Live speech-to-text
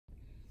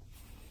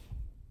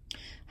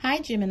Hi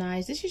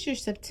Geminis, this is your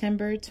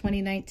September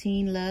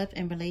 2019 love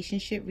and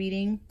relationship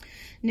reading.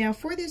 Now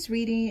for this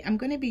reading, I'm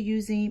going to be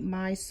using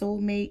my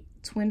Soulmate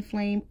Twin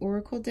Flame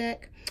Oracle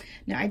deck.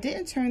 Now I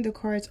didn't turn the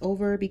cards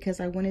over because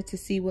I wanted to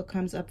see what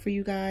comes up for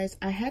you guys.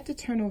 I had to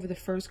turn over the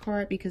first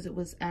card because it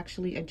was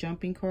actually a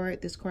jumping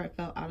card. This card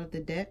fell out of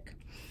the deck.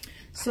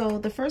 So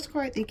the first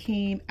card that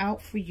came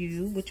out for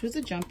you, which was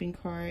a jumping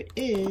card,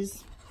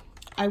 is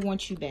I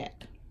Want You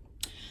Back.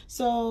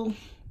 So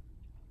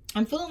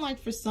I'm feeling like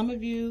for some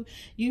of you,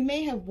 you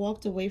may have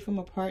walked away from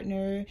a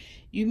partner.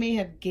 You may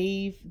have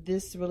gave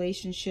this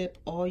relationship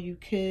all you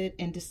could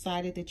and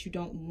decided that you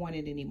don't want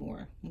it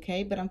anymore.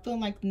 Okay, but I'm feeling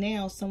like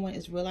now someone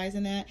is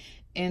realizing that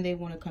and they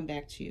want to come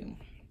back to you.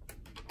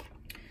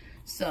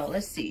 So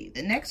let's see.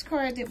 The next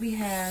card that we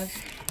have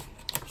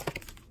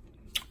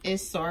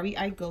is Sorry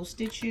I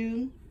Ghosted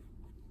You.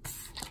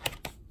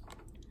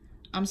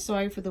 I'm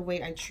sorry for the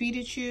way I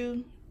treated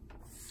you.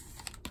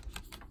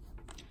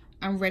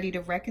 I'm ready to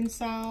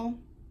reconcile.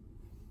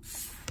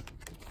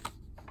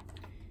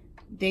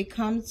 They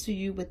come to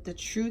you with the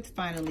truth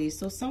finally.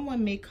 So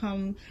someone may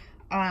come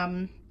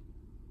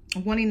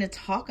wanting to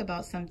talk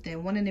about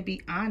something, wanting to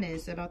be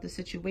honest about the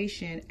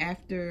situation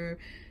after,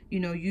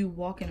 you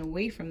walking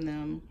away from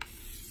them.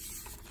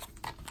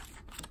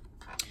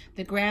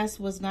 The grass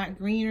was not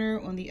greener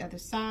on the other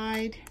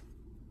side.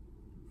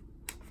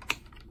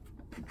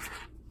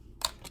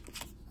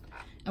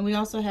 And we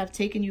also have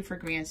taken you for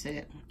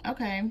granted.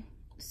 Okay.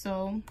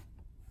 So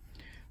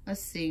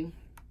let's see.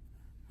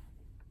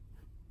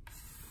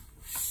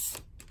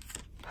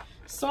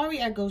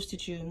 Sorry I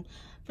ghosted you.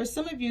 For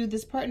some of you,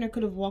 this partner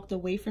could have walked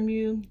away from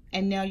you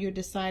and now you're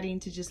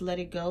deciding to just let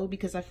it go,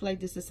 because I feel like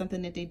this is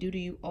something that they do to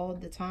you all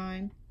the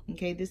time.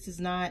 Okay, this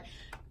is not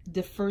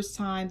the first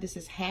time this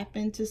has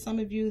happened to some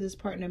of you. This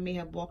partner may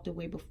have walked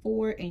away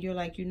before and you're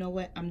like, you know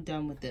what, I'm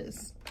done with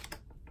this.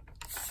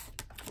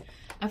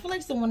 I feel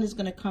like someone is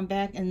going to come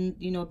back and,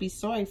 be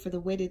sorry for the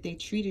way that they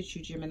treated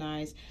you,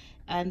 Geminis.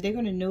 And they're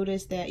going to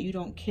notice that you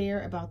don't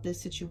care about this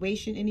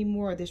situation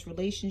anymore, or this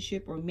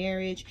relationship or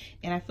marriage.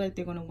 And I feel like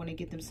they're going to want to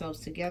get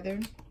themselves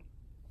together.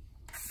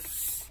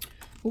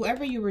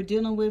 Whoever you were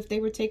dealing with, they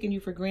were taking you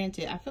for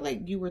granted. I feel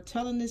like you were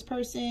telling this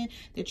person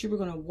that you were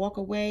going to walk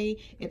away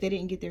if they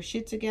didn't get their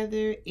shit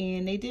together,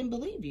 and they didn't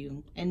believe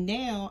you. And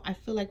now I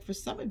feel like for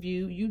some of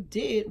you, you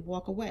did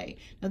walk away.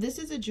 Now, this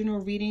is a general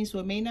reading, so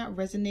it may not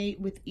resonate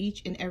with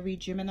each and every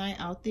Gemini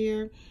out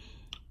there.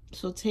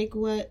 So take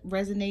what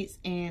resonates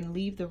and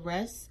leave the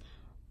rest.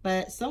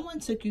 But someone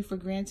took you for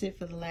granted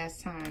for the last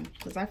time,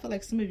 because I feel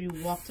like some of you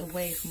walked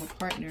away from a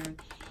partner.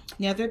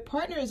 Now, their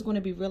partner is going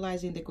to be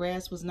realizing the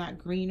grass was not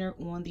greener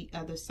on the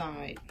other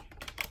side.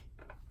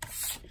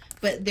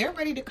 But they're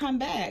ready to come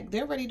back.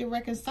 They're ready to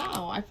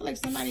reconcile. I feel like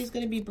somebody's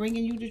going to be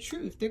bringing you the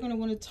truth. They're going to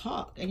want to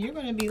talk. And you're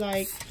going to be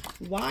like,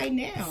 why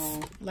now?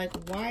 Like,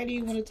 why do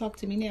you want to talk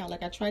to me now?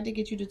 Like, I tried to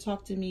get you to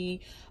talk to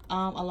me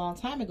a long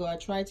time ago. I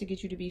tried to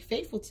get you to be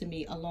faithful to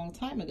me a long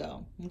time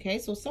ago. Okay,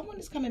 so someone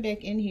is coming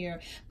back in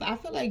here. But I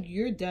feel like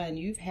you're done.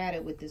 You've had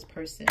it with this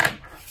person.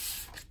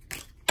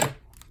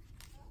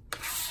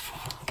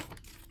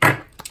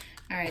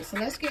 All right, so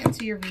let's get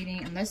into your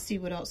reading and let's see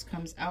what else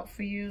comes out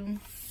for you.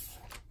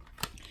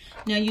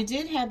 Now, you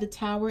did have the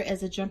Tower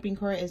as a jumping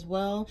card as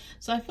well.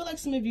 So I feel like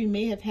some of you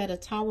may have had a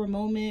Tower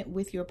moment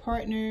with your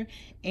partner,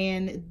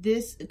 and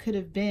this could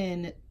have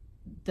been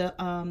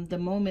the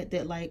moment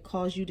that like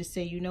caused you to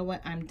say, you know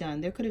what, I'm done.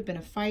 There could have been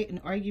a fight,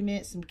 an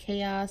argument, some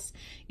chaos,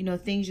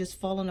 things just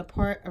falling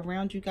apart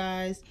around you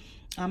guys.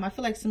 I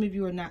feel like some of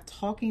you are not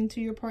talking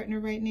to your partner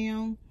right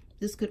now.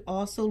 This could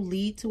also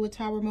lead to a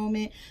Tower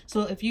moment.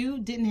 So if you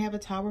didn't have a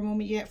Tower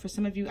moment yet, for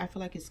some of you, I feel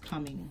like it's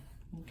coming.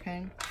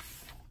 Okay.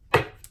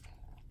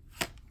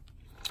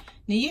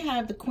 Now you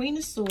have the Queen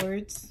of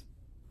Swords.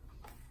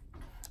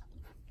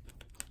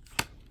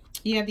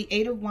 You have the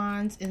Eight of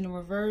Wands in the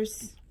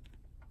reverse.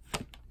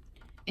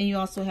 And you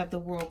also have the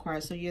World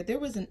card. So yeah, there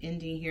was an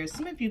ending here.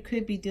 Some of you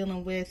could be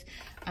dealing with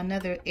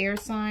another air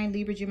sign,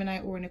 Libra, Gemini,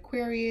 or an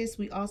Aquarius.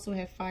 We also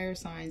have fire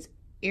signs,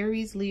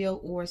 Aries, Leo,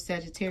 or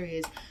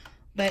Sagittarius.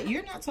 But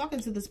you're not talking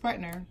to this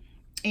partner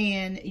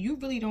and you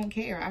really don't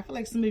care. I feel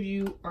like some of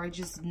you are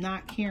just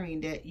not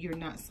caring that you're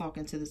not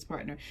talking to this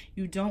partner.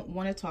 You don't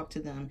want to talk to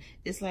them.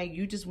 It's like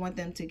you just want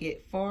them to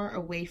get far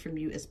away from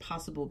you as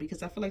possible,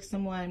 because I feel like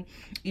someone,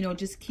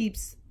 just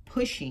keeps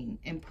pushing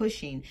and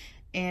pushing.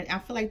 And I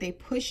feel like they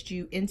pushed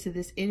you into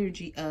this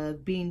energy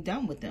of being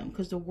done with them,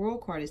 because the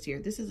World card is here.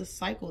 This is a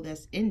cycle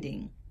that's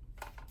ending.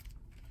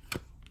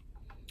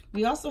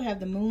 We also have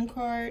the Moon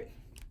card.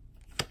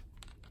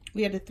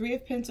 We have the Three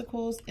of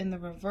Pentacles in the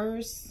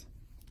reverse.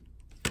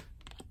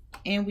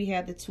 And we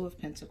have the Two of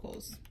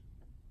Pentacles.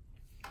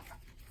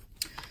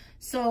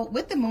 So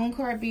with the Moon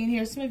card being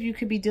here, some of you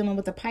could be dealing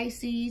with the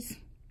Pisces.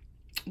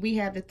 We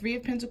have the Three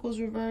of Pentacles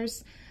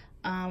reverse,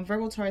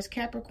 Virgo, Taurus,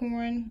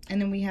 Capricorn. And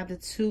then we have the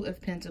Two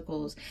of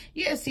Pentacles.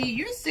 Yeah, see,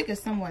 you're sick of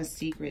someone's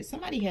secrets.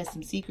 Somebody has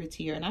some secrets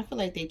here. And I feel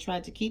like they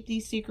tried to keep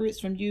these secrets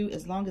from you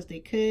as long as they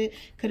could.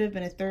 Could have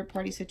been a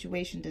third-party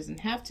situation.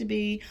 Doesn't have to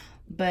be.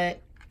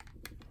 But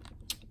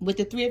with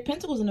the Three of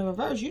Pentacles in the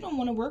reverse, you don't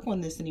want to work on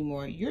this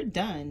anymore. You're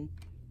done.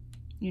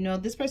 You know,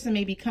 this person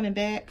may be coming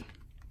back,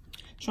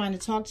 trying to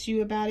talk to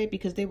you about it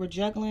because they were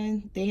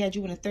juggling. They had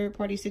you in a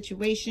third-party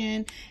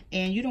situation,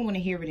 and you don't want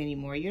to hear it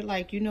anymore. You're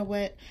like, you know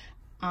what?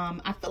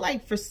 I feel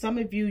like for some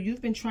of you,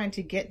 you've been trying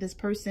to get this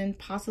person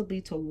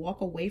possibly to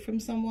walk away from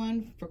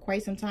someone for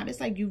quite some time.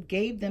 It's like you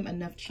gave them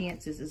enough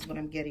chances is what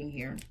I'm getting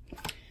here.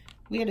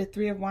 We had a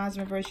Three of Wands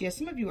in reverse. Yes,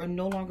 some of you are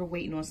no longer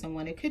waiting on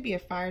someone. It could be a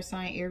fire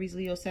sign, Aries,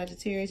 Leo,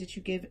 Sagittarius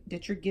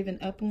that you're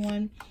giving up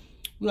on.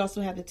 We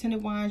also have the Ten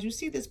of Wands. You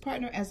see this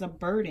partner as a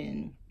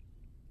burden.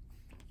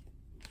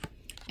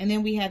 And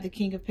then we have the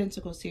King of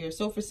Pentacles here.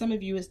 So for some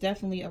of you, it's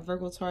definitely a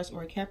Virgo, Taurus,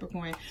 or a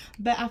Capricorn.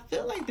 But I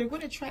feel like they're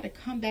going to try to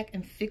come back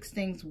and fix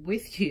things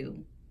with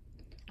you.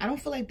 I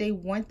don't feel like they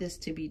want this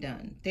to be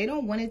done. They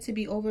don't want it to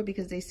be over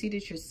because they see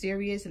that you're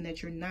serious and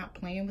that you're not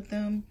playing with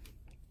them.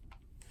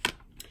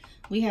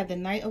 We have the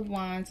Knight of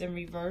Wands in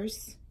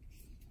reverse.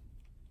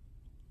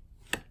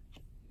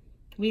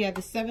 We have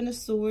the Seven of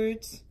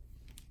Swords.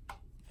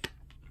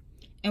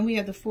 And we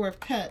have the Four of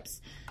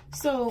Cups.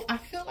 So I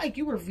feel like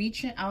you were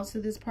reaching out to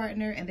this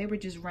partner and they were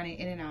just running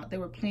in and out. They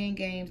were playing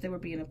games. They were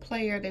being a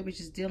player. They were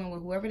just dealing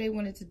with whoever they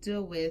wanted to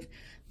deal with.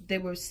 They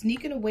were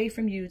sneaking away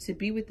from you to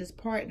be with this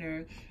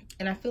partner.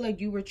 And I feel like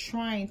you were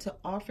trying to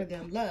offer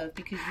them love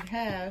because you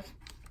have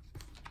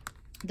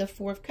the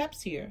Four of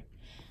Cups here.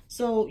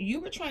 So you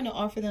were trying to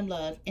offer them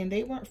love and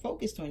they weren't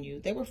focused on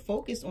you. They were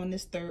focused on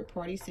this third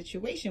party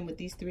situation with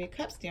these Three of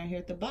Cups down here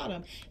at the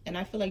bottom. And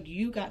I feel like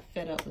you got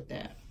fed up with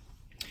that.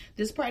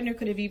 This partner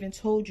could have even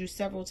told you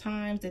several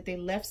times that they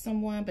left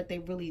someone, but they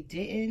really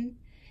didn't.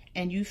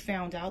 And you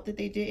found out that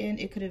they didn't.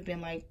 It could have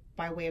been like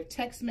by way of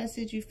text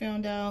message you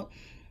found out.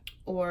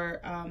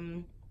 Or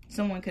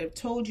someone could have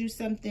told you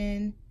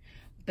something.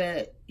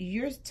 But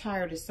you're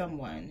tired of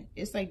someone.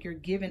 It's like you're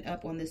giving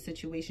up on this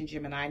situation,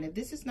 Gemini. And if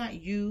this is not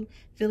you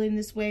feeling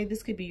this way,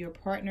 this could be your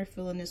partner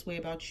feeling this way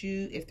about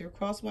you if they're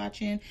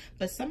cross-watching.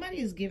 But somebody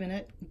is giving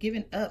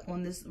up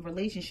on this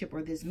relationship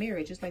or this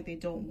marriage. It's like they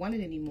don't want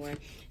it anymore.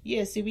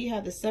 Yeah, see, we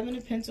have the Seven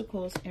of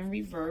Pentacles in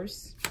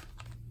reverse.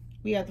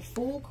 We have the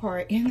Fool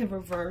card in the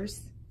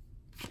reverse.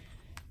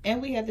 And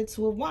we have the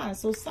Two of Wands.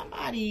 So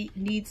somebody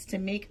needs to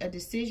make a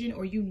decision,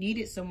 or you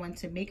needed someone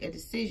to make a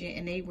decision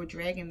and they were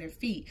dragging their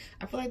feet.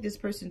 I feel like this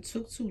person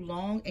took too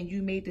long and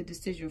you made the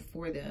decision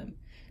for them.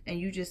 And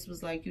you just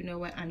was like, you know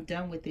what, I'm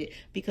done with it.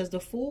 Because the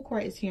Fool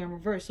card is here in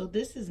reverse. So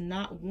this is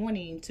not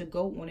wanting to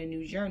go on a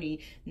new journey,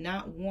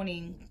 not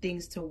wanting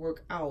things to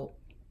work out,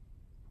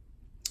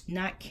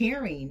 not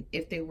caring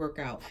if they work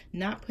out,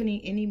 not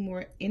putting any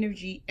more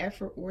energy,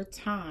 effort, or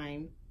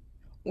time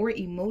or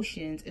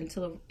emotions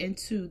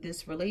into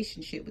this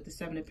relationship with the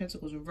Seven of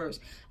Pentacles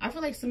reverse. I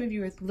feel like some of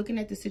you are looking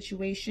at the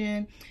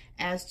situation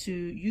as to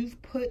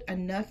you've put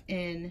enough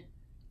in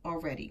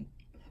already.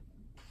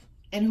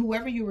 And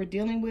whoever you were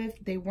dealing with,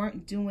 they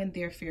weren't doing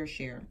their fair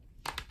share.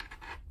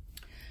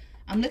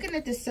 I'm looking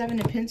at the Seven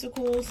of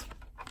Pentacles,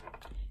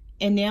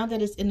 and now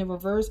that it's in the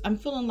reverse, I'm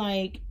feeling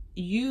like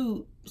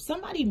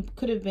somebody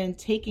could have been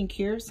taking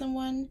care of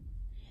someone,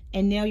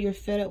 and now you're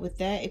fed up with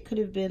that. It could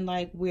have been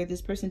like where this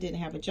person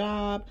didn't have a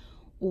job,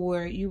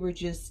 or you were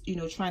just, you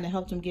know, trying to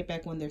help them get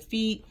back on their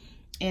feet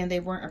and they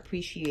weren't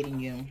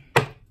appreciating you.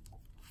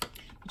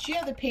 But you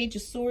have the Page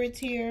of Swords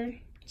here.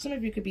 Some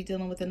of you could be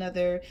dealing with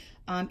another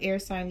air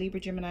sign, Libra,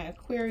 Gemini,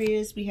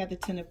 Aquarius. We have the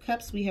Ten of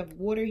Cups. We have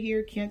water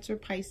here, Cancer,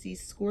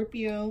 Pisces,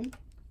 Scorpio.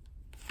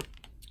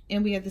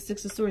 And we have the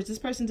Six of Swords. This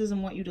person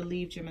doesn't want you to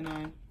leave,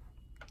 Gemini.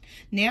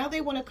 Now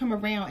they want to come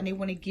around and they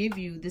want to give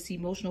you this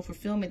emotional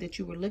fulfillment that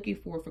you were looking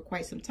for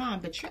quite some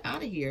time, but you're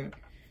out of here.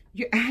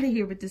 You're out of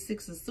here with the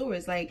Six of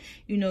Swords. Like,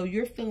 you know,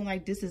 you're feeling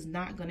like this is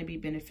not going to be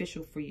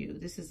beneficial for you.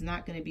 This is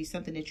not going to be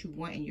something that you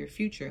want in your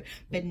future.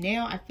 But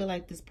now I feel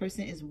like this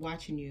person is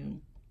watching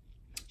you.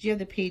 You have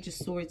the Page of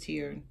Swords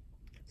here.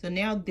 So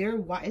now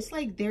it's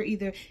like they're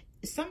either,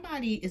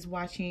 somebody is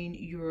watching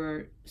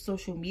your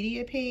social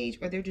media page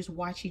or they're just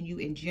watching you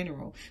in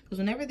general. Because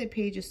whenever the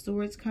Page of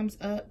Swords comes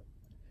up,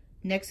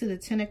 next to the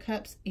Ten of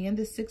Cups and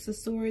the Six of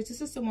Swords, this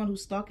is someone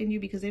who's stalking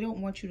you because they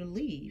don't want you to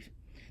leave.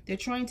 They're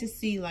trying to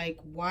see like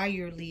why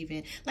you're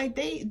leaving. Like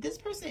this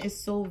person is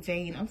so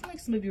vain. I feel like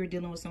some of you are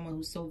dealing with someone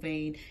who's so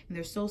vain and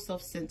they're so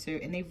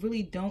self-centered and they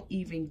really don't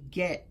even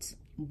get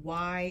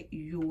why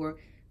you're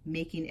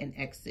making an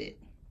exit.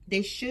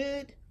 They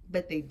should,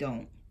 but they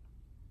don't.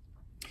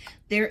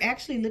 They're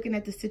actually looking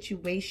at the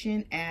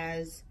situation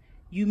as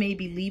you may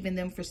be leaving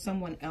them for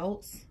someone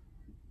else.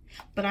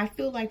 But I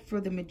feel like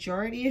for the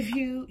majority of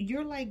you,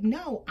 you're like,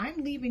 no,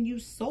 I'm leaving you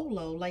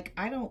solo. Like,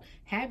 I don't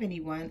have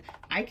anyone.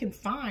 I can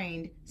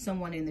find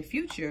someone in the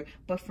future.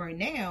 But for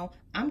now,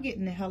 I'm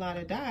getting the hell out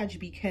of Dodge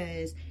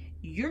because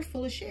you're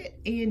full of shit.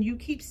 And you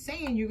keep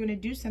saying you're going to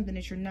do something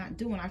that you're not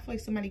doing. I feel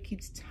like somebody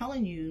keeps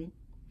telling you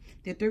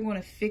that they're going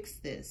to fix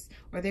this,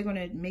 or they're going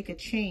to make a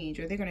change,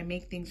 or they're going to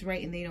make things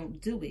right, and they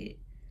don't do it.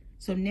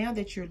 So now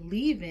that you're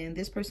leaving,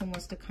 this person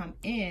wants to come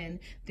in.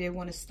 They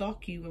want to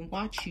stalk you and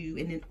watch you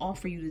and then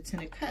offer you the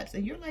Ten of Cups.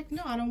 And you're like,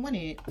 no, I don't want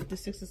it with the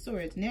Six of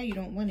Swords. Now you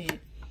don't want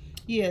it.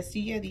 Yeah, see,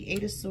 you have the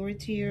Eight of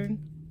Swords here.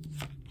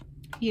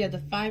 You have the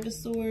Five of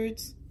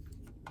Swords.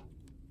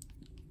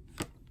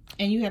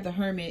 And you have the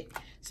Hermit.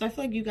 So I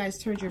feel like you guys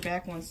turned your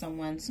back on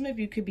someone. Some of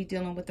you could be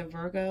dealing with a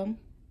Virgo.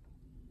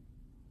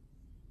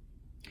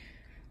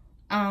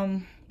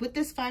 With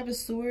this Five of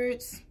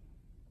Swords,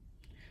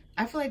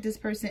 I feel like this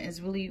person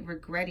is really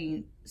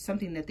regretting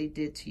something that they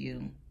did to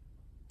you.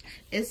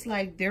 It's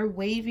like they're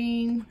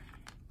waving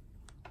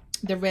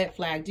the red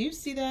flag. Do you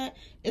see that?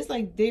 It's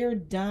like they're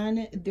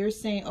done. They're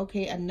saying,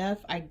 okay, enough.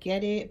 I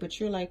get it. But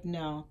you're like,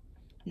 no,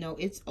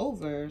 it's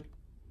over.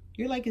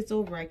 You're like, it's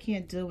over. I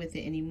can't deal with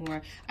it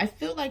anymore. I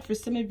feel like for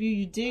some of you,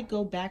 you did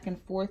go back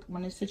and forth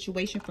on a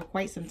situation for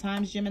quite some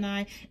time,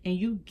 Gemini, and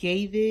you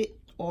gave it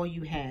all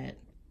you had.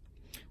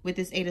 With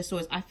this Eight of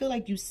Swords, I feel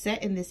like you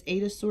sat in this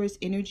Eight of Swords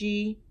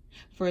energy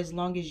for as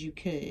long as you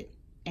could,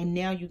 and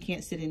now you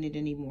can't sit in it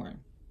anymore.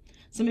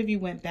 Some of you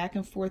went back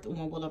and forth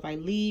on, well, if I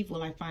leave,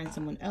 will I find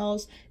someone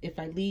else? If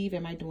I leave,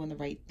 am I doing the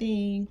right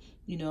thing?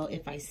 You know,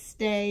 if I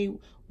stay,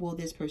 will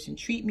this person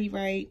treat me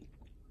right?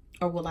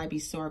 Or will I be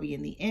sorry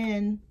in the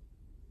end?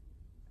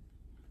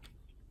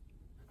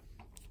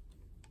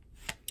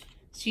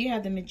 So you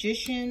have the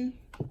Magician.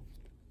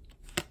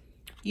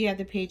 You have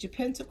the Page of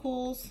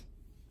Pentacles.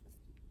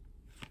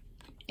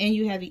 And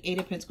you have the Eight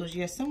of Pentacles.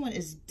 Yes, someone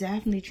is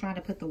definitely trying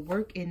to put the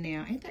work in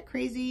now. Ain't that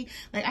crazy?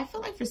 Like, I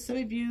feel like for some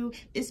of you,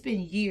 it's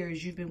been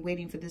years you've been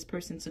waiting for this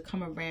person to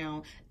come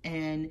around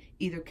and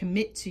either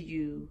commit to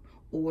you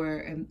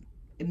or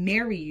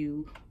marry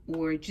you,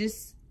 or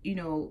just, you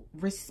know,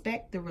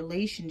 respect the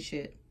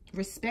relationship,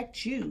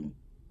 respect you.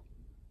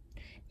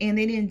 And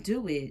they didn't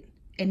do it.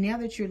 And now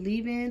that you're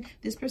leaving,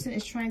 this person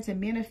is trying to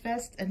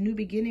manifest a new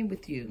beginning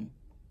with you.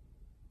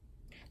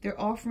 They're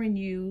offering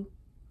you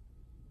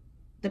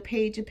the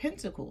Page of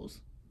Pentacles,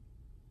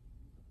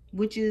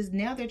 which is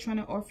now they're trying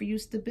to offer you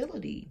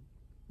stability.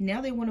 Now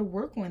they want to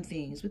work on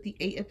things with the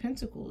Eight of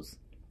Pentacles.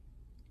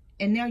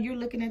 And now you're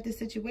looking at the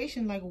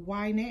situation like,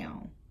 why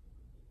now?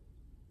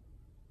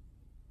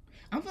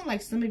 I'm feeling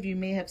like some of you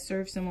may have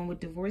served someone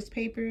with divorce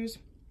papers,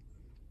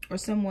 or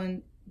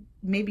someone,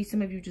 maybe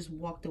some of you just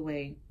walked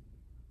away,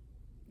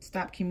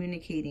 stopped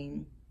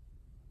communicating,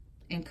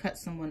 and cut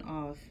someone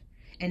off.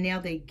 And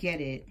now they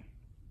get it.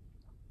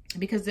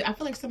 Because I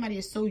feel like somebody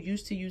is so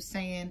used to you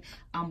saying,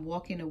 I'm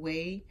walking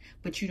away,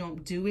 but you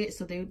don't do it.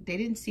 So they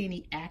didn't see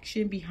any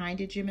action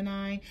behind it,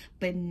 Gemini.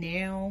 But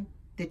now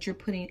that you're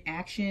putting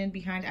action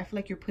behind it, I feel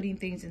like you're putting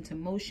things into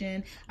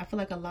motion. I feel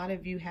like a lot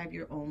of you have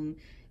your own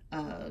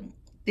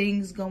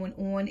things going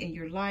on in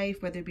your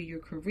life, whether it be your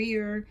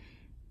career,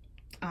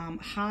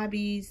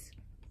 hobbies,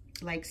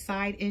 like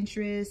side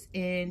interests,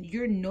 and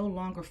you're no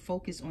longer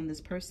focused on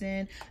this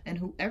person. And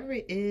whoever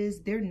it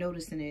is, they're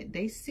noticing it.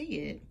 They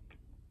see it.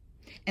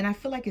 And I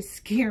feel like it's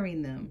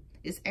scaring them.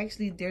 It's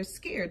actually, they're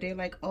scared. They're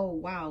like, oh,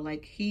 wow,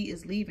 like he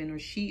is leaving or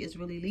she is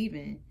really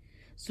leaving.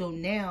 So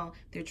now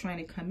they're trying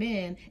to come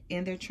in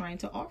and they're trying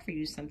to offer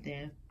you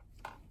something.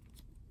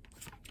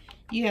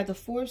 You have the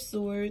Four of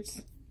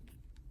Swords.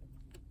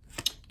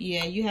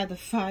 Yeah, you have the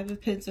Five of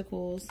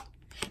Pentacles.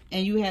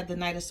 And you have the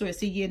Knight of Swords.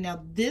 See, yeah,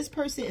 now this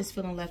person is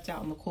feeling left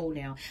out in the cold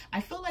now.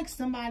 I feel like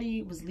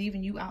somebody was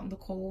leaving you out in the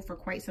cold for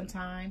quite some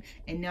time,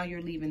 and now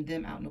you're leaving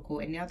them out in the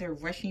cold. And now they're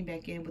rushing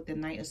back in with the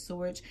Knight of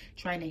Swords,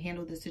 trying to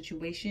handle the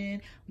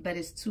situation, but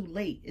it's too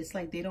late. It's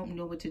like they don't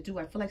know what to do.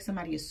 I feel like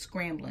somebody is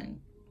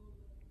scrambling.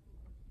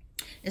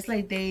 It's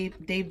like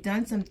they've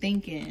done some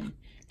thinking,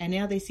 and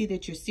now they see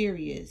that you're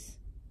serious.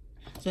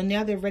 So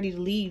now they're ready to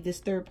leave this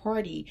third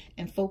party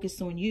and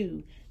focus on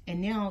you.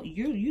 And now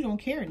you don't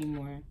care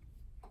anymore.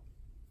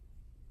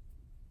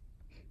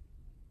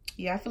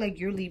 Yeah, I feel like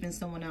you're leaving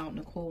someone out in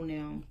the cold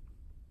now.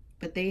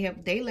 But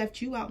they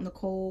left you out in the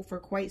cold for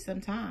quite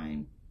some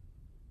time.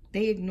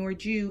 They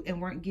ignored you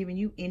and weren't giving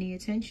you any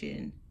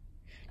attention.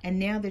 And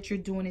now that you're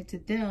doing it to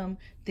them,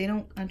 they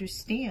don't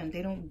understand.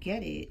 They don't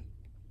get it.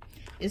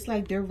 It's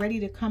like they're ready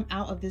to come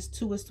out of this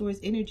Two of Swords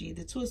energy.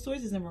 The Two of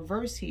Swords is in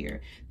reverse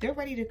here. They're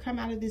ready to come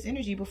out of this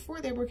energy.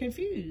 Before, they were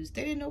confused.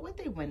 They didn't know what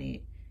they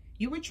wanted.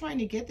 You were trying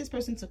to get this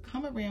person to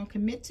come around,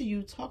 commit to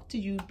you, talk to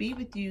you, be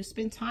with you,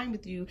 spend time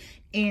with you,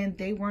 and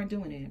they weren't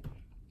doing it.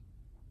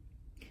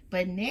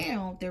 But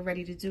now they're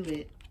ready to do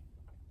it.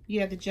 You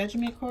have the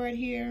Judgment card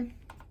here.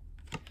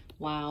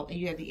 Wow. And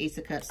you have the Ace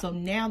of Cups. So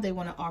now they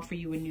want to offer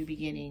you a new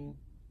beginning.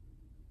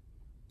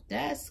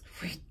 That's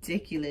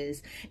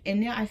ridiculous. And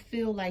now I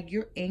feel like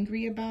you're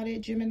angry about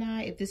it,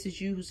 Gemini, if this is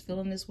you who's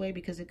feeling this way,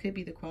 because it could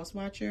be the cross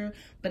watcher.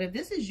 But if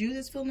this is you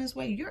that's feeling this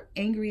way, you're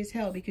angry as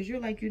hell, because you're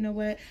like, you know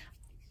what?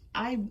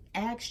 I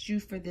asked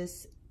you for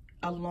this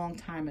a long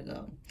time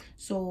ago.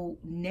 So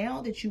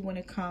now that you want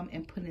to come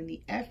and put in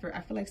the effort,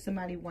 I feel like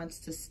somebody wants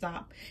to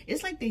stop.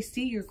 It's like they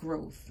see your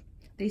growth.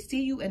 They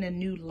see you in a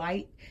new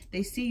light.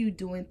 They see you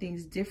doing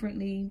things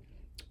differently.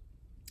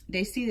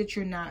 they see that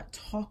you're not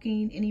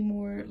talking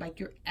anymore, like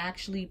you're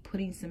actually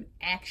putting some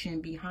action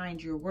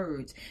behind your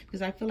words.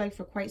 Because I feel like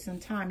for quite some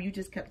time, you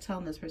just kept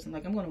telling this person,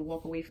 like, I'm going to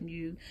walk away from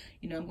you,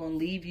 you know, I'm going to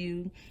leave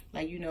you,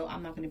 like, you know,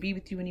 I'm not going to be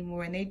with you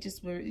anymore. And they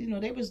just were, you know,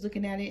 they was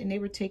looking at it and they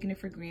were taking it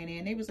for granted.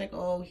 And they was like,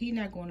 oh, he's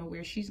not going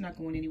nowhere, she's not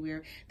going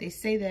anywhere. They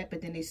say that,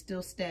 but then they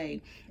still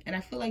stay. And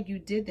I feel like you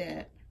did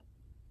that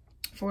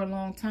for a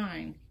long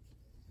time.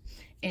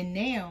 And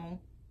now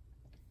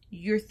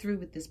you're through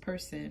with this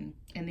person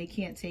and they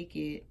can't take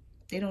it.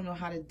 They don't know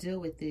how to deal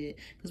with it,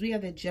 because we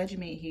have the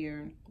Judgment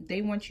here.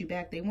 They want you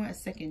back. They want a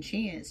second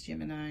chance,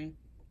 Gemini.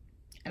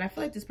 And I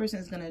feel like this person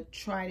is going to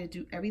try to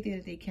do everything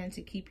that they can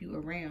to keep you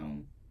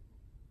around.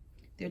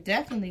 They're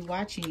definitely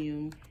watching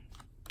you.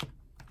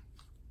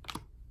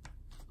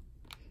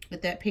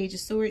 With that Page of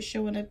Swords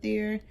showing up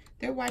there,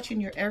 they're watching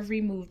your every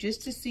move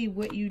just to see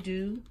what you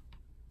do.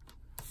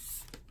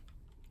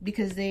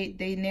 Because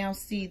they now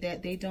see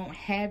that they don't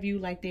have you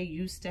like they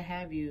used to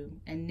have you.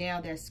 And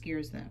now that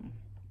scares them.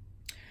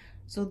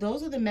 So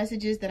those are the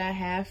messages that I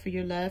have for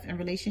your love and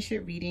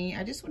relationship reading.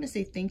 I just want to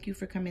say thank you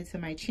for coming to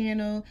my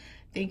channel.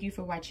 Thank you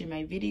for watching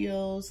my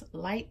videos.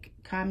 Like,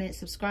 comment,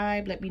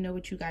 subscribe. Let me know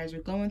what you guys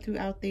are going through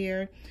out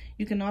there.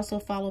 You can also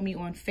follow me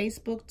on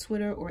Facebook,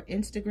 Twitter, or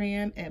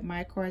Instagram at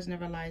My Cards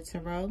Never Lie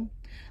Tarot.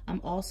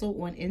 I'm also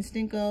on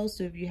Instant Go,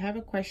 so if you have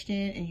a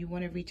question and you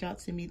want to reach out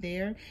to me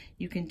there,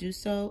 you can do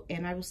so.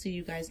 And I will see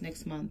you guys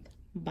next month.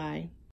 Bye.